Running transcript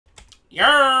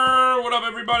Yer! What up,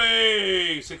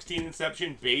 everybody? 16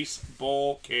 Inception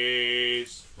baseball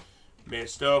case.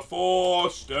 Mr.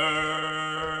 Foster.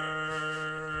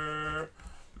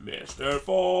 Mr.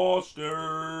 Foster.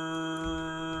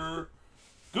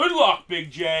 Good luck,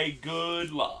 Big J.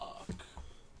 Good luck.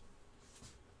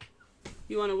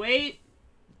 You want to wait?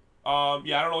 Yeah, I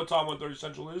don't know what time 1:30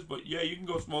 Central is, but yeah, you can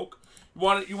go smoke. You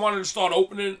wanted to start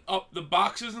opening up the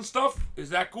boxes and stuff? Is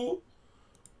that cool?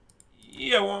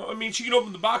 Yeah, well, I mean, she can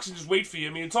open the box and just wait for you.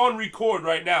 I mean, it's on record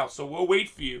right now, so we'll wait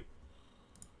for you.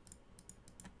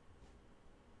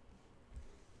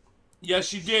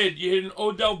 Yes, you did. You hit an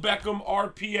Odell Beckham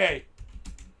RPA.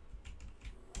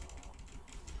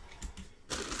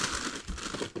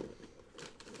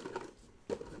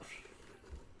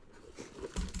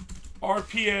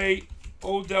 RPA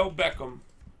Odell Beckham.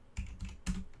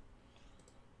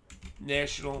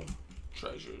 National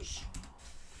Treasures.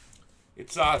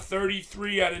 It's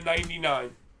 33 out of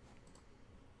 99.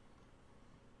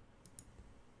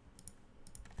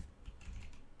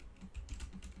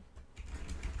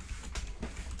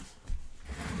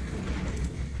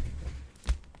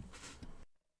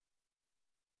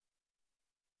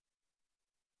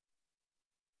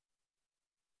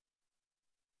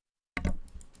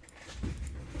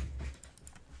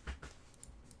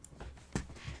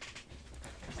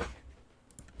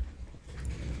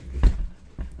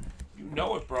 You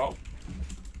know it, bro.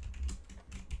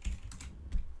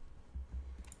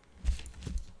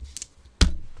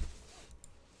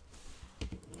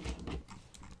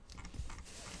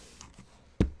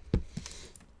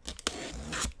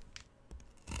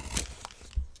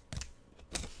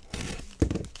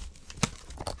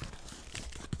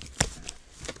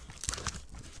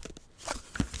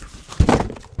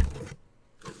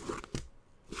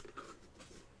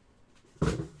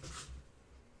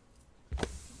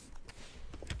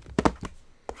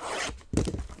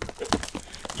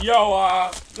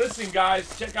 Yo, listen,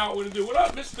 guys, check out what we're gonna do. What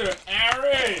up, Mr.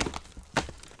 Aaron?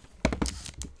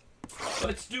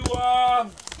 Let's do,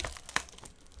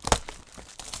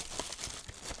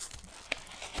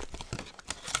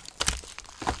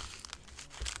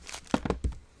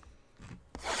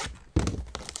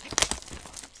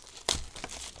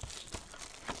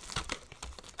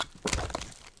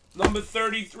 number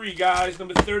 33, guys.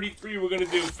 Number 33 we're gonna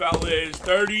do, fellas.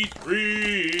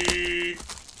 33.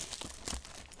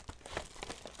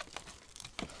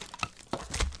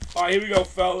 Alright, here we go,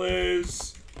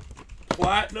 fellas.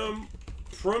 Platinum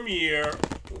Premier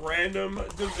Random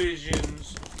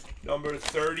Divisions, number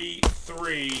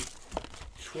 33.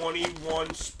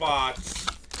 21 spots.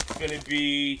 It's going to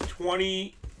be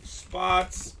 20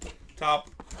 spots.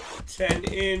 Top 10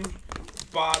 in.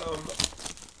 Bottom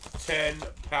 10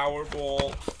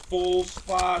 Powerball. Full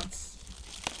spots.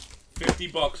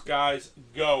 $50, guys.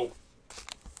 Go.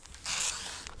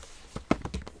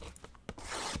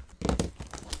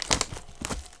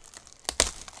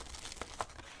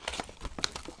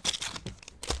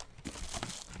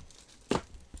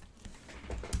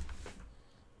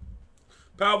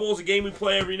 Powerball is a game we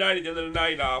play every night at the end of the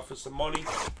night for some money.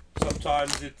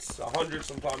 Sometimes it's 100,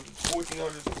 sometimes it's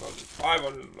 1,400, sometimes it's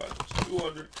 500, sometimes it's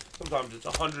 200, sometimes it's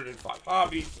 105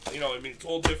 hobbies. You know, I mean, it's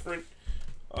all different.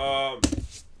 Yeah,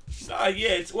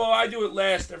 well, I do it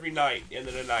last every night, end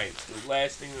of the night. It's the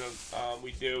last thing that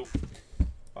we do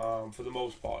for the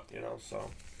most part, you know, so.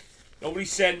 Nobody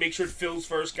said make sure it fills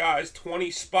first, guys.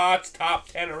 20 spots, top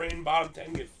 10 are in, bottom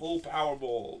 10 get full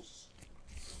Powerballs.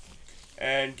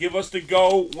 And give us the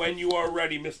go when you are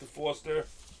ready, Mr. Foster.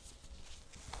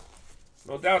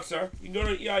 No doubt, sir. You can go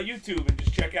to YouTube and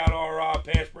just check out our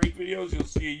past break videos. You'll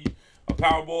see a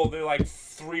Powerball. They're like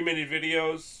 3-minute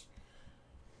videos.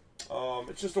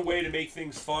 It's just a way to make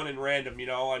things fun and random, you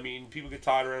know. I mean, people get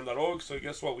tired around .org, so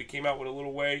guess what? We came out with a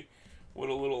little way, with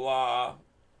a little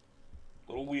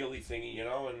wheelie thingy, you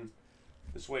know. And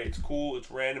this way, it's cool,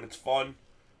 it's random, it's fun.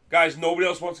 Guys, nobody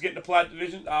else wants to get in the Plat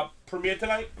Division premiere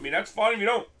tonight? I mean, that's fine if you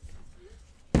don't.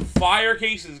 Fire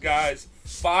cases, guys.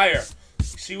 Fire. You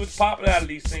see what's popping out of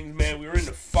these things, man. We're in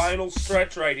the final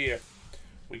stretch right here.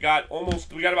 We got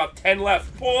about 10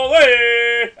 left. Bully!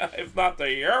 If not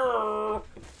the year.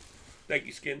 Thank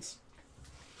you, Skins.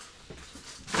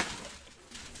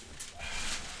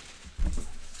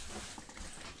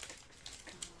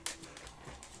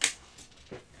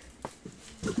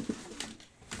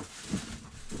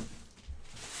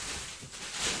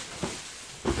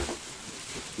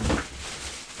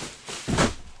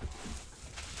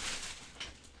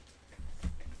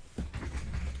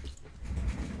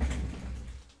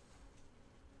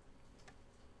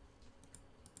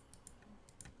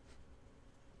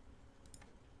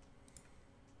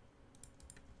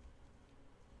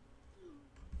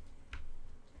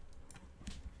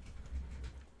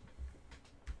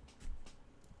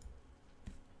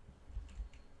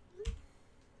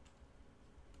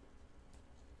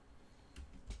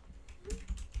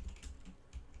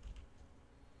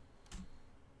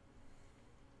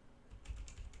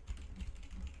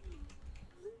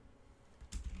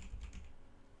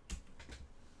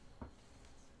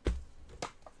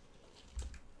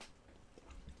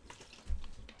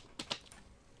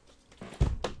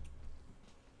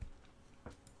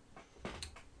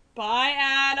 Bye,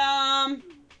 Adam.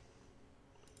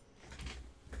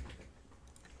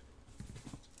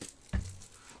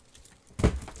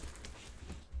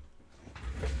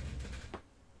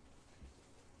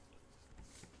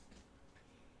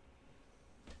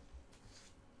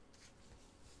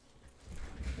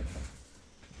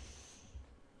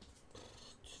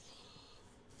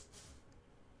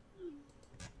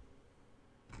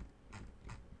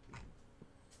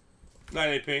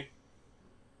 Night AP.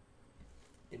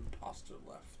 Imposter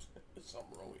left. There's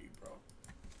something wrong with you, bro.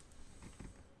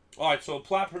 Alright, so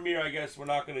Plat Premier, I guess we're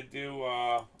not going to do.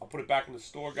 I'll put it back in the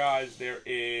store, guys. There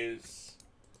is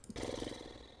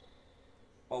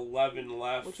 11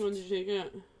 left. Which ones did you take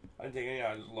out? I didn't take any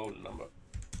out. I just loaded a number.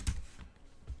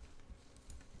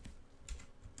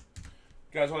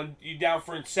 You guys want you down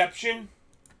for Inception?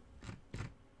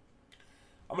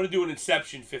 I'm going to do an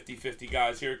Inception 50-50,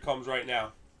 guys. Here it comes right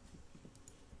now.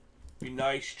 Be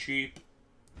nice, cheap.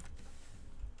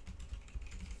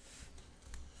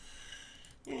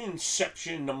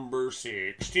 Inception number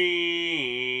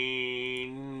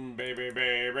 16. Baby,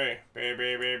 baby,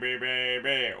 baby, baby,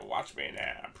 baby. Watch me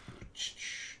now.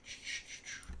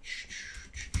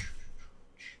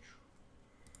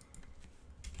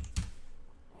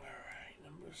 Alright,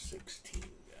 number 16,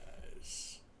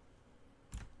 guys.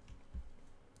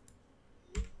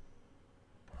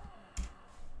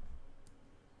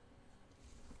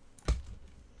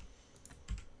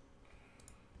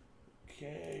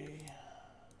 Okay.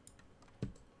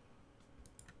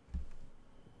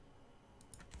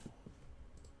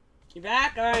 You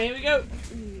back? Alright, here we go.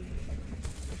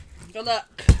 Good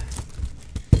luck.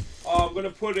 I'm going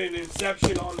to put an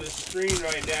Inception on the screen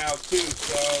right now, too.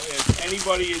 So if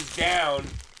anybody is down,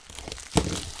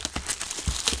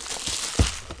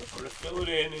 I'm going to fill it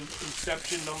in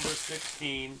Inception number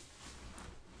 16.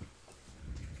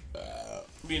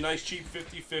 Be a nice cheap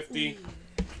 50-50.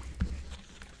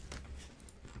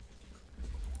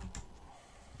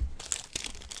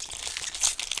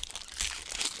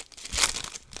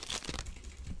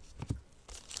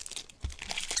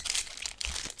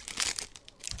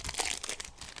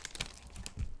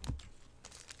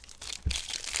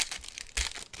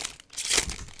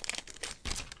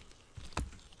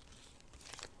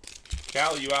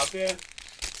 Cal, you out there?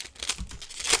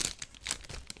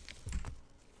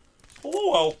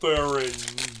 Hello out there in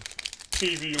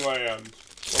TV land.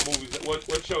 What movie is that?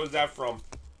 What show is that from?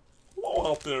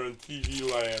 Hello out there in TV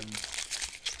land.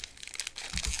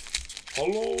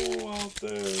 Hello out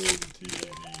there in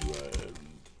TV land.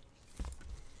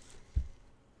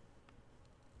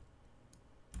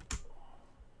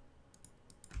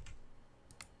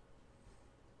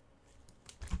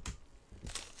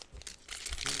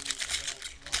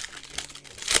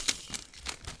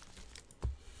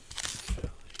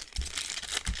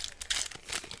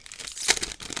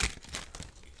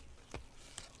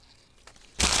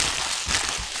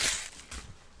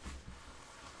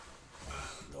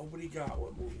 Nobody got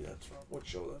what movie that's from. What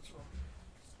show that's from.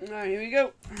 Alright, here we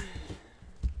go.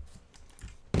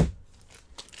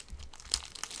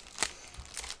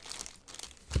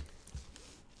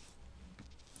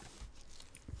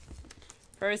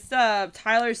 First up,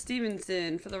 Tyler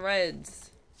Stevenson for the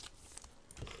Reds.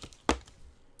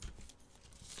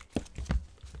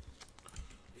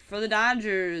 For the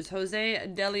Dodgers, Jose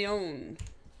De Leon.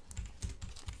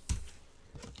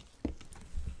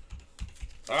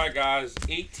 Alright, guys.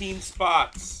 18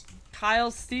 spots.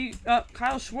 Kyle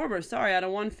Schwarber, sorry, out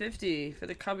of 150 for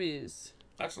the Cubbies.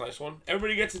 That's a nice one.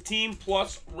 Everybody gets a team,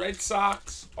 plus Red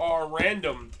Sox are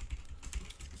random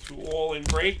to all in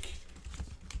break.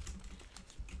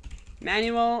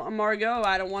 Manuel Amargo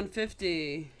out of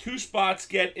 150. 2 spots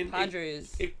get an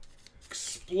Padres.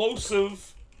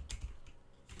 Explosive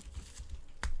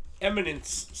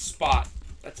Eminence spot.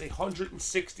 That's a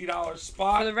 $160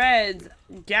 spot. For the Reds,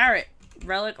 Garrett,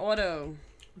 Relic Auto.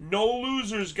 No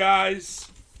losers, guys.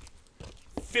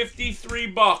 53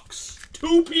 bucks.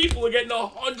 2 people are getting a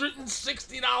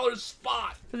 $160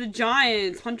 spot. For the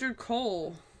Giants, Hunter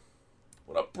Cole.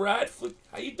 What up, Brad?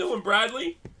 How you doing,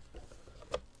 Bradley?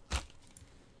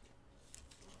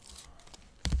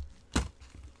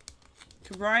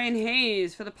 To Brian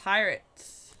Hayes for the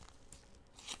Pirates.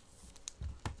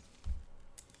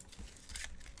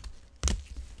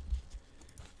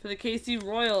 For the KC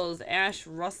Royals, Ash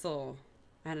Russell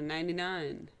at a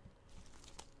 99.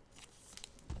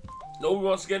 Nobody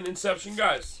wants to get an Inception,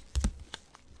 guys.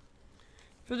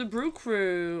 For the Brew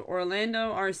Crew,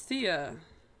 Orlando Arcia.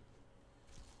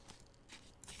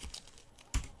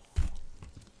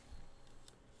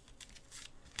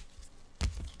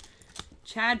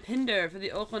 Chad Pinder for the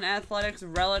Oakland Athletics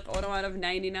relic auto out of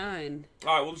 99.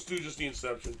 All right, we'll just do just the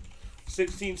Inception.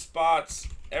 16 spots.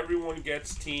 Everyone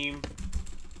gets team.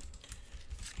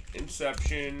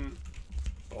 Inception.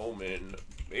 Bowman.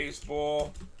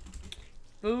 Baseball.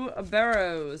 Boo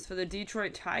Barrows for the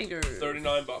Detroit Tigers.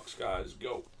 $39, guys.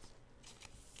 Go.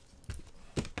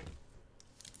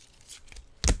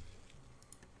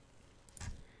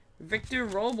 Victor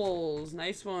Robles.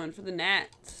 Nice one for the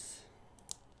Nats.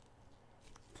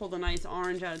 Pulled a nice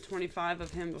orange out of 25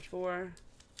 of him before.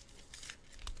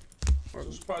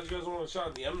 I'm surprised you guys don't want a shot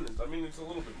at the Eminence. I mean, it's a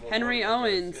little bit more. Henry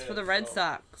Owens for the Red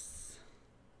Sox.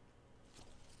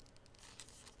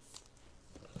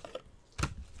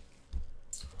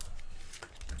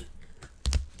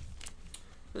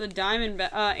 For the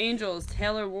Angels,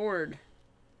 Taylor Ward.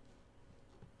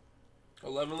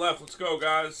 11 left. Let's go,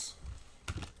 guys.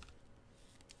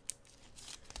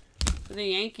 For the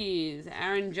Yankees,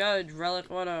 Aaron Judge, relic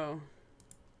auto.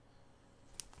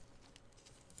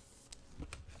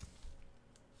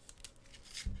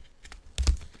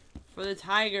 For the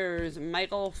Tigers,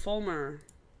 Michael Fulmer.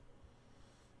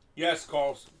 Yes,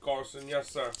 Carlson. Yes,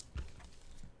 sir.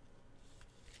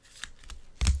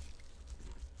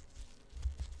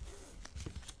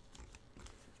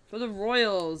 For the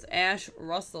Royals, Ash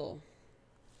Russell.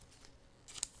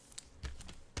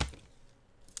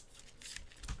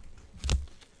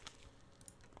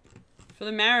 For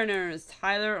the Mariners,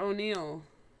 Tyler O'Neill.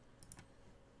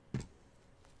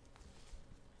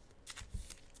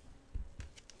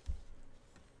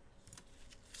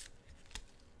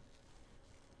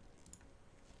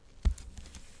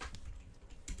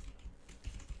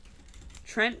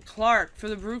 Trent Clark for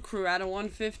the Brew Crew out of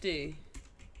 150.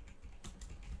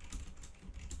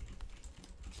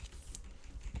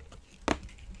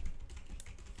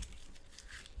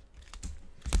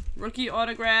 Rookie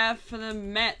autograph for the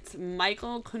Mets,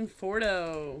 Michael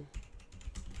Conforto.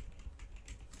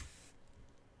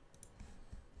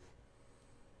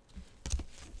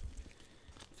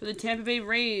 For the Tampa Bay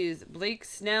Rays, Blake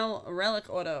Snell, relic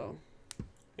auto.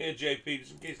 Here, JP,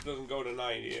 just in case it doesn't go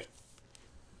tonight here.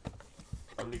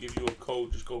 I'm going to give you a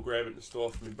code. Just go grab it in the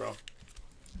store for me, bro.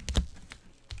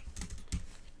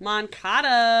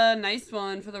 Moncada, nice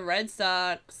one for the Red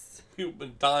Sox. You've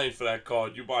been dying for that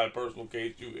card. You buy a personal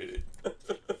case, you hit it.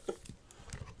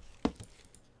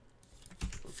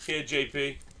 Here,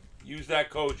 JP. Use that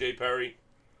code, J. Perry.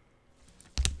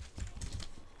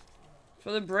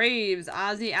 For the Braves,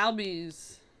 Ozzie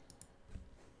Albies.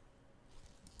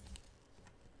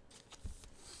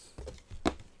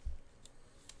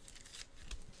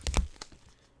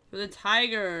 For the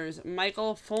Tigers,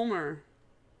 Michael Fulmer.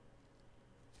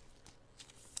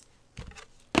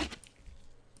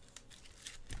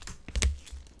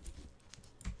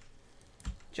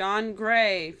 John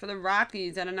Gray for the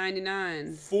Rockies at a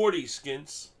 99. 40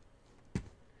 skins.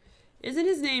 Isn't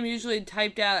his name usually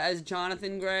typed out as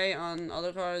Jonathan Gray on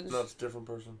other cards? No, it's a different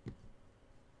person.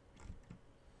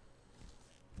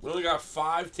 We only got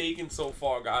 5 taken so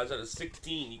far, guys, out of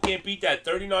 16. You can't beat that.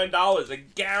 $39. A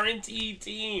guaranteed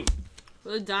team.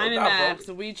 For the Diamondbacks,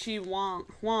 Weechi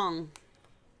Huang.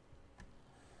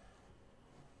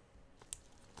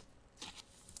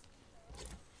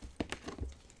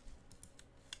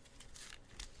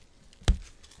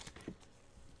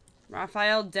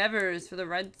 Rafael Devers for the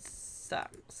Red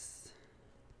Sox.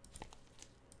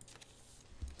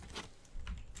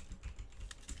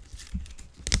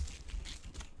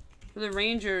 For the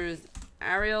Rangers,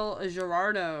 Ariel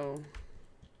Gerardo.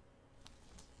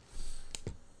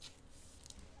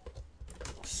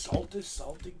 Salted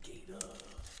Gator.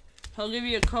 He'll give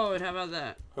you a code. How about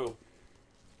that? Who?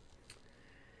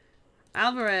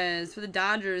 Alvarez for the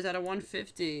Dodgers at a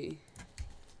 150.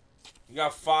 You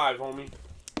got 5, homie.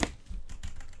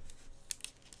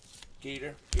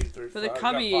 Gator 35. For the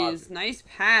Cubbies, nice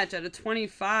patch at a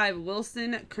 25,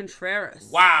 Willson Contreras.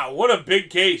 Wow, what a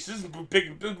big case. This is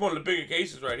big. This is one of the bigger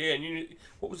cases right here. And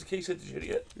what was the case that did you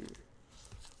get?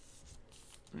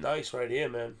 Nice right here,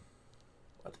 man.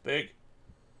 That's big.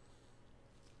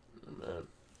 Man.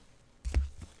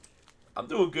 I'm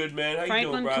doing good, man. How Franklin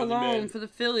you doing, Bradley, Colon man? for the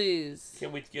Phillies.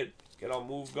 Can't wait to get our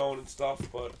move going and stuff.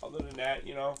 But other than that,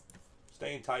 you know,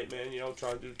 staying tight, man. You know,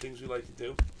 trying to do the things we like to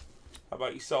do. How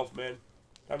about yourself, man?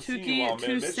 Haven't seen you in a while,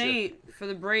 man. Toussaint for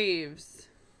the Braves.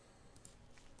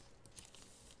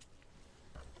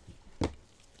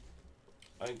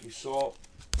 Thank you, Salt.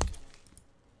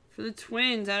 For the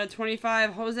Twins, out of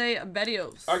 25, Jose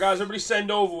Berrios. All right, guys, everybody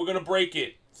send over. We're going to break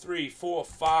it. 3, 4,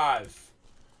 5.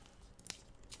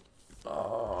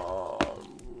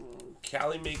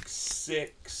 Cali makes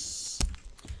 6.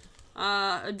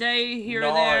 A day here 9.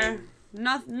 or there.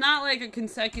 Not like a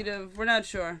consecutive. We're not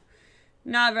sure.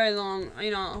 Not very long.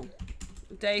 You know,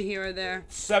 day here or there.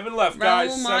 7 left,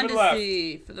 guys. Raul 7 left.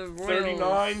 Mondesi for the Royals.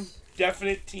 39,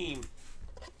 definite team.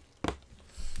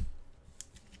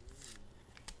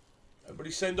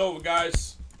 Everybody send over,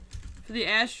 guys. For the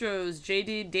Astros,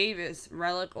 J.D. Davis,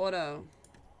 relic auto.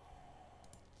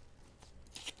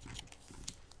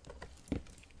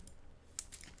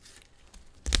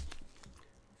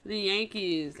 For the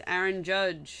Yankees, Aaron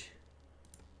Judge.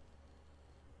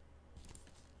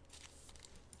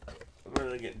 I'm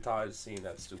really getting tired of seeing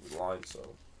that stupid line, so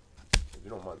if you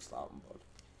don't mind stopping, bud.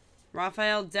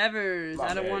 Rafael Devers My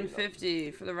out of man,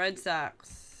 150 for the Red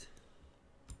Sox.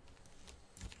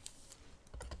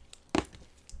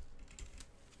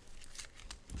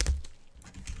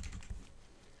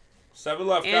 Seven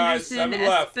left, guys. Anderson 7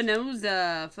 left.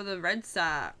 Espinoza for the Red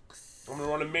Sox. I'm going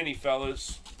to run a mini,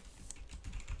 fellas.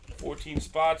 14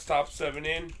 spots, top 7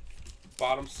 in,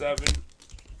 bottom 7.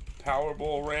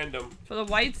 Powerball random. For the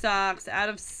White Sox, out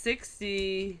of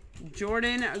 60,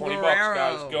 Jordan 20 Guerrero.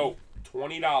 bucks, guys. Go.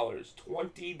 $20.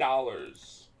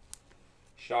 $20.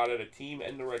 Shot at a team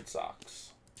and the Red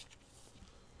Sox.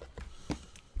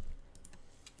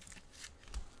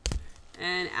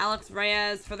 And Alex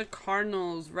Reyes for the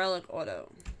Cardinals, relic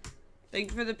auto. Thank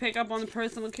you for the pickup on the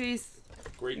personal case,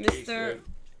 Great case, Mr. man.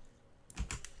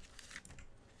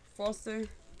 Foster.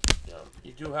 Yeah.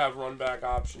 You do have run back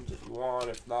options if you want.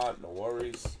 If not, no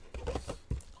worries.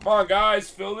 Come on, guys.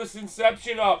 Fill this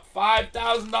Inception up.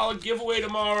 $5,000 giveaway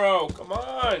tomorrow. Come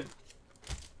on.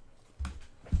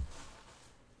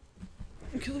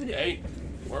 Hey,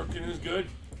 working is good.